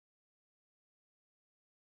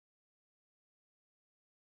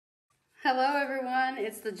Hello everyone,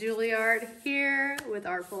 it's the Juilliard here with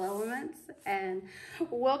Artful Elements, and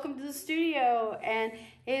welcome to the studio. And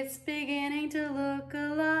it's beginning to look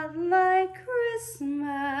a lot like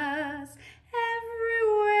Christmas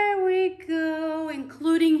everywhere we go,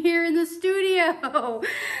 including here in the studio.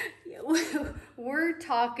 We're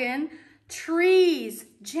talking trees,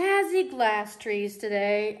 Jazzy Glass trees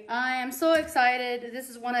today. I am so excited.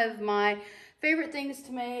 This is one of my favorite things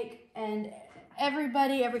to make, and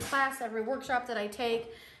everybody, every class, every workshop that I take,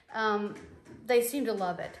 they seem to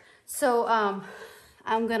love it. So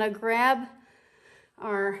I'm gonna grab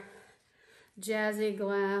our Jazzy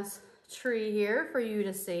Glass tree here for you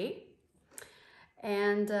to see.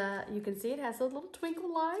 And you can see it has those little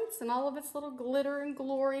twinkle lights and all of its little glitter and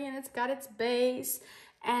glory, and it's got its base.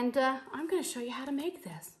 And I'm gonna show you how to make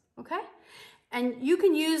this, okay? And you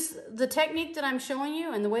can use the technique that I'm showing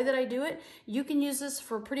you and the way that I do it. You can use this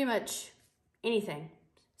for pretty much anything.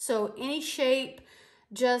 So any shape,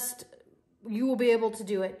 you will be able to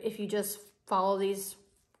do it if you just follow these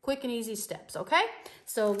quick and easy steps, okay?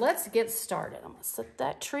 So let's get started. I'm gonna set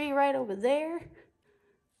that tree right over there.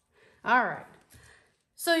 All right.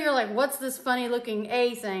 So you're like, what's this funny looking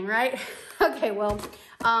A thing, right? Okay, well,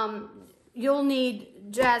 you'll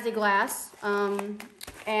need Jazzy Glass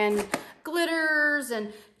and glitters,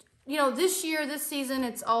 and this season,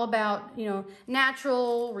 it's all about,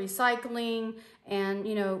 natural recycling and,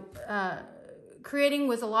 creating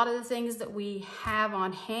with a lot of the things that we have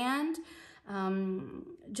on hand,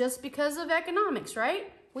 just because of economics,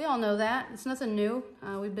 right? We all know that. It's nothing new.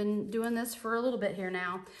 We've been doing this for a little bit here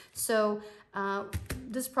now. So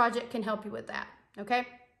this project can help you with that, okay?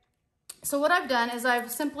 So what I've done is I've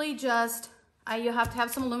simply you have to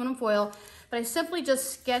have some aluminum foil, but I simply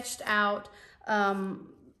just sketched out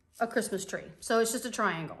a Christmas tree. So it's just a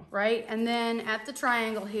triangle, right? And then at the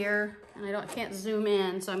triangle here, and I can't zoom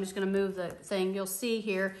in, so I'm just gonna move the thing. You'll see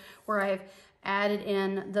here where I've added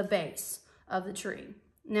in the base of the tree.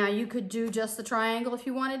 Now you could do just the triangle if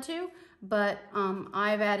you wanted to, but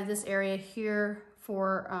I've added this area here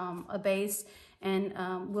for a base, and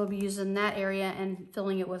we'll be using that area and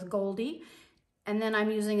filling it with Goldie. And then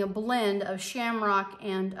I'm using a blend of shamrock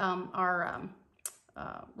and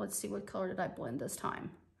let's see, what color did I blend this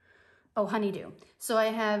time? Oh, honeydew. So I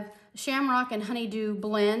have shamrock and honeydew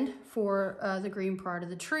blend for the green part of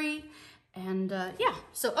the tree. And yeah,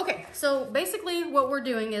 so okay. So basically what we're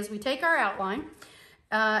doing is we take our outline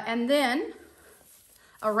and then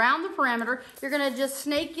around the perimeter, you're gonna just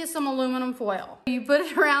snake you some aluminum foil. You put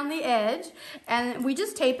it around the edge and we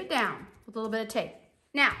just tape it down with a little bit of tape.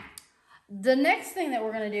 Now, the next thing that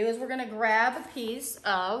we're gonna do is we're gonna grab a piece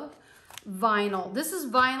of vinyl. This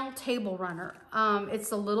is vinyl table runner.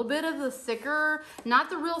 It's a little bit of the thicker,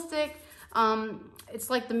 not the real thick,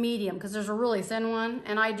 it's like the medium, because there's a really thin one,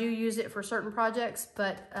 and I do use it for certain projects,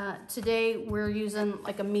 but today we're using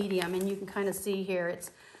like a medium, and you can kind of see here,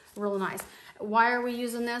 it's real nice. Why are we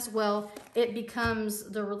using this? Well, it becomes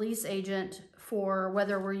the release agent for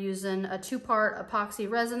whether we're using a 2-part epoxy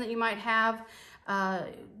resin that you might have,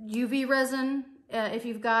 UV resin, if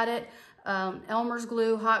you've got it, Elmer's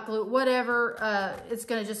glue, hot glue, whatever, it's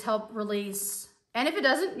gonna just help release. And if it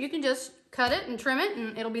doesn't, you can just cut it and trim it,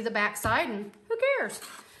 and it'll be the back side, and who cares?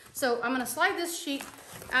 So I'm gonna slide this sheet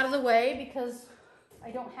out of the way because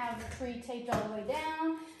I don't have the tree taped all the way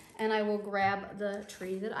down, and I will grab the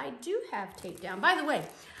tree that I do have taped down. By the way,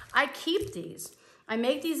 I keep these. I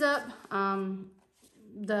make these up.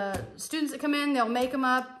 The students that come in, they'll make them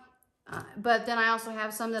up, but then I also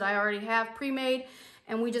have some that I already have pre-made,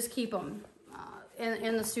 and we just keep them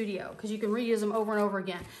in the studio because you can reuse them over and over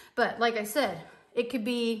again. But like I said, it could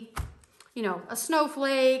be, a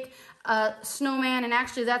snowflake, a snowman, and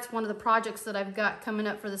actually that's one of the projects that I've got coming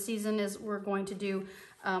up for the season is we're going to do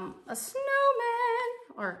a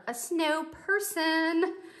snowman or a snow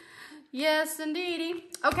person. Yes, indeedy.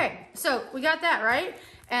 Okay, so we got that, right?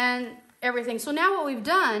 And everything. So now what we've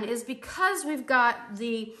done is, because we've got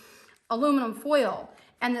the aluminum foil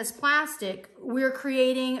and this plastic, we're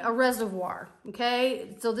creating a reservoir,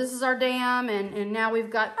 okay? So this is our dam, and now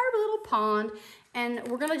we've got our little pond, and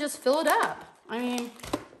we're gonna just fill it up. I mean,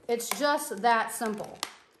 it's just that simple.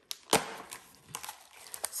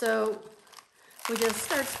 So we just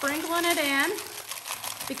start sprinkling it in.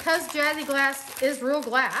 Because Jazzy Glass is real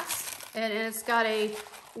glass, and it's got a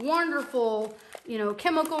wonderful,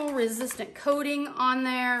 chemical resistant coating on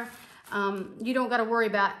there, you don't got to worry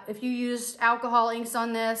about, if you use alcohol inks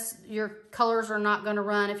on this, your colors are not going to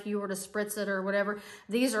run if you were to spritz it or whatever.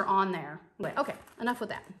 These are on there. But okay, enough with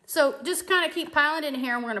that. So just kind of keep piling it in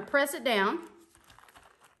here, and we're going to press it down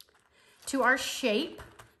to our shape.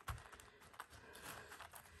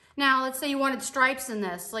 Now, let's say you wanted stripes in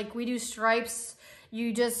this, like we do stripes.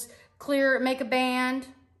 You just make a band,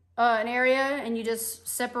 an area, and you just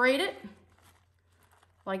separate it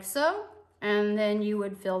like so. And then you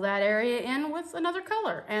would fill that area in with another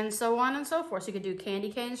color, and so on and so forth. So you could do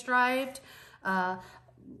candy cane striped,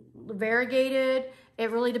 variegated.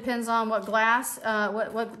 It really depends on what glass,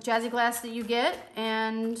 what Jazzy Glass that you get,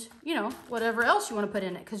 and you know, whatever else you want to put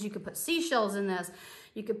in it. Because you could put seashells in this.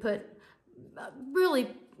 You could put really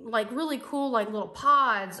cool like little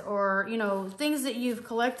pods, or you know, things that you've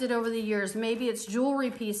collected over the years. Maybe it's jewelry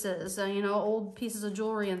pieces, you know, old pieces of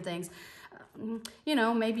jewelry and things. You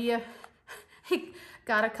know, maybe you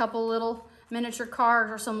got a couple little miniature cars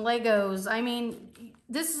or some Legos. I mean,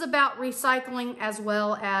 this is about recycling as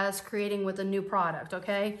well as creating with a new product,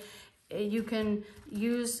 okay? You can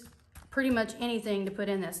use pretty much anything to put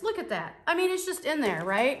in this. Look at that. I mean, it's just in there,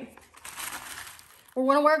 right?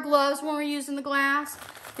 We're gonna wear gloves when we're using the glass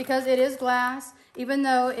because it is glass. Even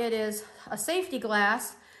though it is a safety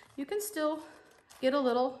glass, you can still get a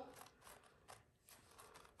little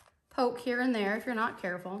poke here and there if you're not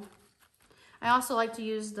careful. I also like to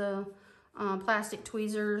use the plastic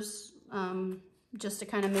tweezers just to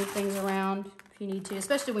kind of move things around if you need to,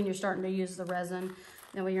 especially when you're starting to use the resin.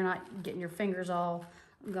 That way you're not getting your fingers all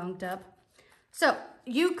gunked up. So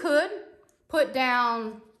you could put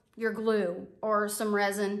down your glue or some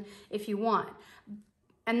resin if you want,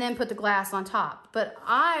 and then put the glass on top. But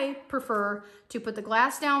I prefer to put the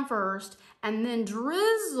glass down first and then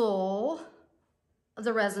drizzle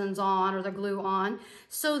the resins on or the glue on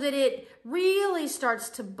so that it really starts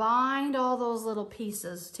to bind all those little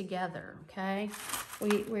pieces together, okay?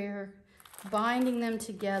 We're binding them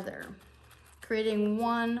together, creating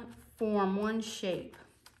one form, one shape.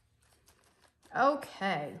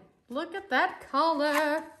 Okay, look at that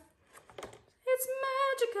color. It's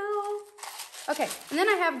magical. Okay, and then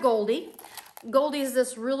I have Goldie. Goldie is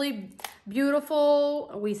this really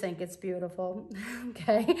beautiful, we think it's beautiful,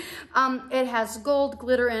 okay? It has gold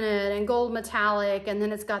glitter in it and gold metallic, and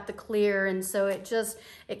then it's got the clear, and so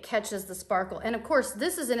it catches the sparkle. And of course,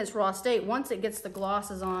 this is in its raw state. Once it gets the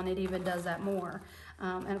glosses on, it even does that more.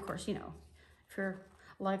 And of course, you know, if you're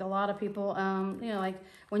like a lot of people, you know, like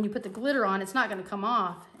when you put the glitter on, it's not gonna come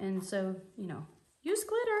off. And so, you know, use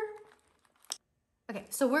glitter. Okay,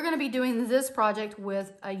 so we're gonna be doing this project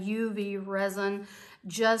with a UV resin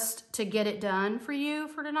just to get it done for you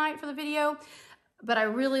for tonight for the video. But I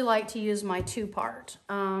really like to use my two-part.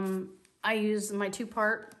 I use my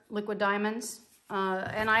two-part liquid diamonds.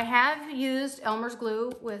 And I have used Elmer's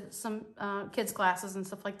glue with some kids' glasses and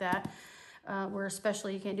stuff like that. Where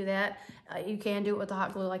especially you can't do that. You can do it with the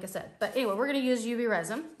hot glue, like I said. But anyway, we're gonna use UV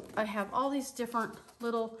resin. I have all these different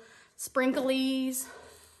little sprinklies,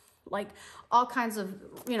 like all kinds of,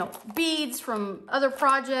 you know, beads from other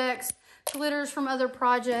projects, glitters from other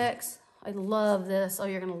projects. I love this. Oh,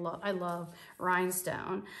 you're gonna love, I love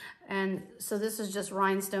rhinestone. And so this is just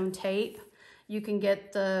rhinestone tape. You can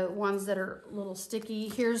get the ones that are a little sticky.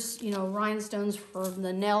 Here's, you know, rhinestones for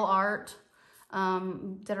the nail art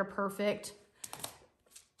that are perfect.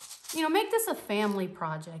 You know, make this a family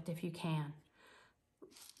project if you can.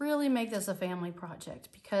 Really make this a family project,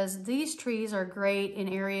 because these trees are great in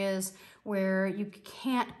areas where you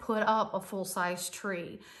can't put up a full-size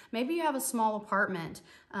tree. Maybe you have a small apartment,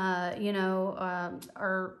 you know,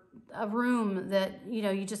 or a room that, you know,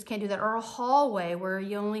 you just can't do that, or a hallway where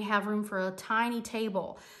you only have room for a tiny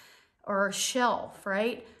table or a shelf,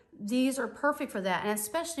 right? These are perfect for that, and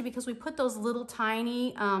especially because we put those little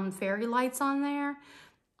tiny fairy lights on there.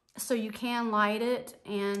 So you can light it,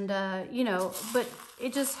 and you know, but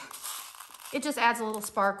it just adds a little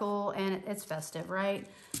sparkle, and it's festive, right?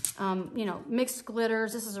 You know, mixed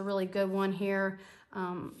glitters. This is a really good one here.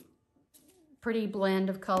 Pretty blend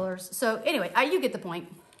of colors. So anyway, you get the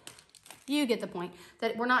point. You get the point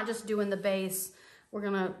that we're not just doing the base. We're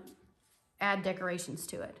gonna add decorations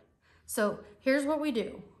to it. So here's what we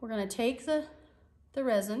do. We're gonna take the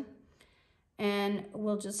resin, and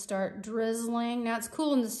we'll just start drizzling. Now it's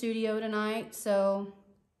cool in the studio tonight, so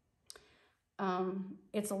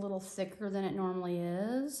it's a little thicker than it normally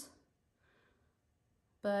is.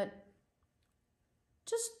 But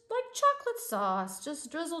just like chocolate sauce,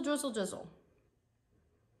 just drizzle, drizzle, drizzle.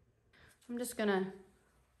 I'm just gonna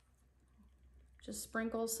just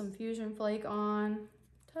sprinkle some fusion flake on.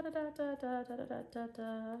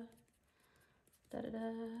 Da-da-da-da-da-da-da-da-da.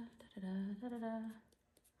 Da-da-da-da-da-da-da-da.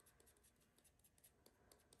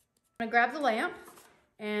 I'm gonna grab the lamp,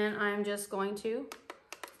 and I'm just going to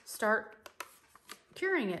start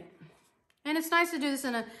curing it. And it's nice to do this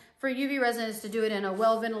for UV resin, is to do it in a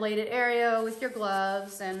well-ventilated area with your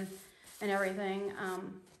gloves and everything.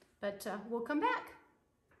 but we'll come back.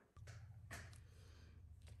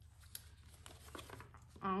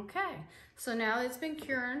 Okay, so now it's been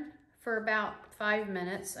curing for about 5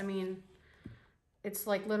 minutes. I mean, it's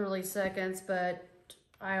like literally seconds, but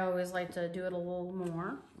I always like to do it a little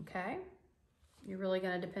more, okay? You're really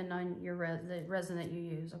gonna depend on your the resin that you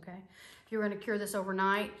use, okay? If you're gonna cure this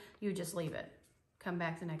overnight, you just leave it. Come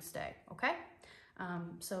back the next day, okay?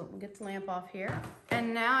 So we'll get the lamp off here.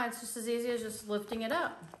 And now it's just as easy as just lifting it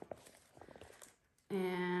up.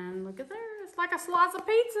 And look at there, it's like a slice of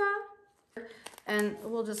pizza. And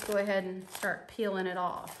we'll just go ahead and start peeling it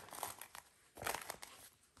off.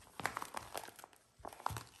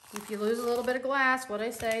 If you lose a little bit of glass, what I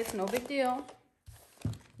say, it's no big deal.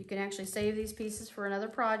 You can actually save these pieces for another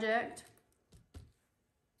project.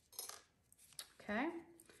 Okay.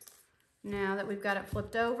 Now that we've got it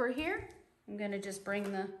flipped over here, I'm going to just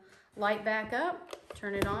bring the light back up,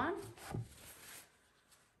 turn it on.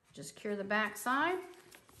 Just cure the back side.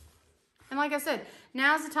 And like I said,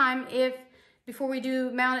 now's the time before we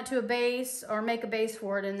do mount it to a base or make a base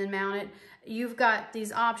for it and then mount it, you've got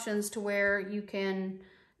these options to where you can,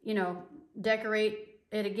 you know, decorate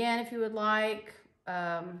it again if you would like,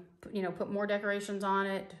 you know, put more decorations on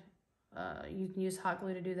it. You can use hot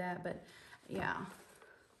glue to do that, but yeah.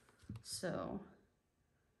 So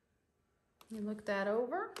you look that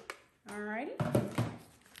over. Alrighty.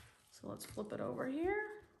 So let's flip it over here.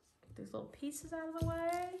 Get these little pieces out of the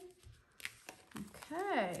way.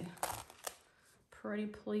 Okay. Pretty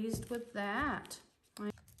pleased with that.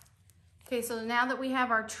 Okay, so now that we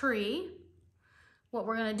have our tree, what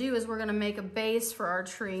we're gonna do is we're gonna make a base for our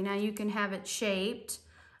tree. Now you can have it shaped,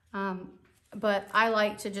 but I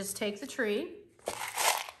like to just take the tree,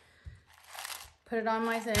 put it on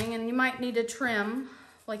my thing, and you might need to trim,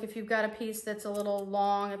 like if you've got a piece that's a little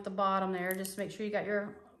long at the bottom there, just make sure you got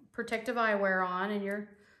your protective eyewear on and your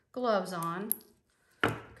gloves on.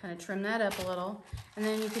 Kind of trim that up a little. And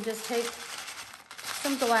then you can just take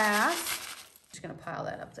some glass. Just gonna pile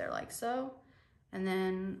that up there like so. And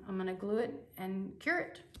then I'm gonna glue it and cure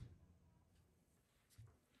it.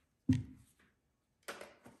 All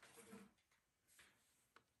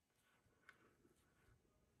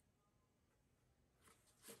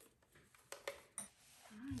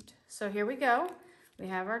right, so here we go. We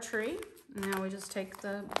have our tree. Now we just take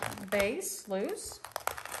the base loose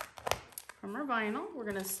from our vinyl. We're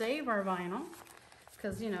gonna save our vinyl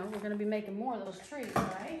because, you know, we're gonna be making more of those trees,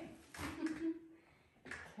 right?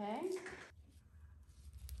 Okay.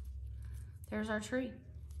 There's our tree,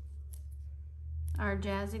 our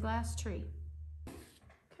Jazzy Glass tree.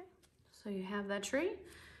 Okay, so you have that tree.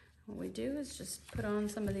 What we do is just put on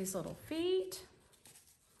some of these little feet.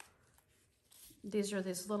 These are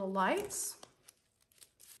these little lights.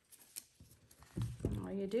 And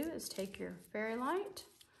all you do is take your fairy light,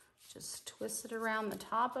 just twist it around the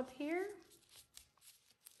top up here.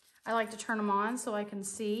 I like to turn them on so I can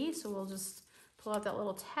see, so we'll just pull out that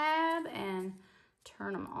little tab and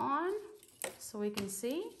turn them on so we can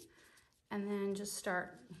see, and then just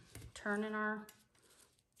start turning our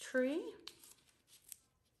tree.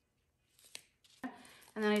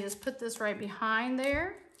 And then I just put this right behind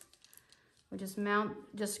there. We just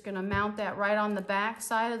gonna mount that right on the back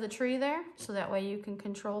side of the tree there, so that way you can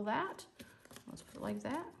control that. Let's put it like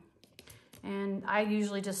that. And I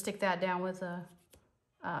usually just stick that down with a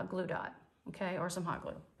glue dot, okay, or some hot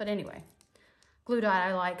glue. But anyway, glue dot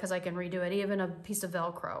I like because I can redo it, even a piece of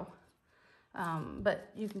Velcro. But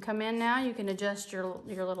you can come in now, you can adjust your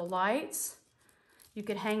little lights. You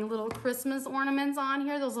could hang little Christmas ornaments on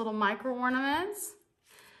here, those little micro ornaments.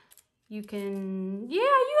 You can, yeah,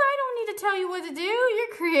 I don't need to tell you what to do.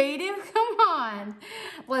 You're creative, come on.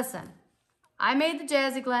 Listen, I made the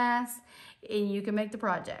Jazzy Glass and you can make the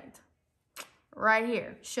project. Right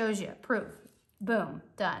here, shows you, proof. Boom,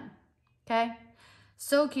 done, okay?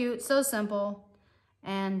 So cute, so simple.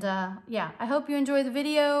 And yeah, I hope you enjoyed the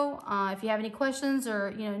video. If you have any questions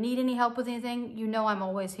or need any help with anything, I'm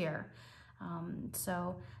always here.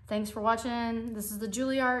 So thanks for watching. This is the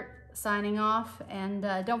Juilliard signing off. And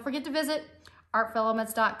don't forget to visit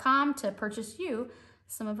artfilaments.com to purchase you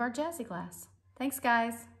some of our Jazzy Glass. Thanks,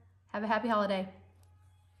 guys. Have a happy holiday.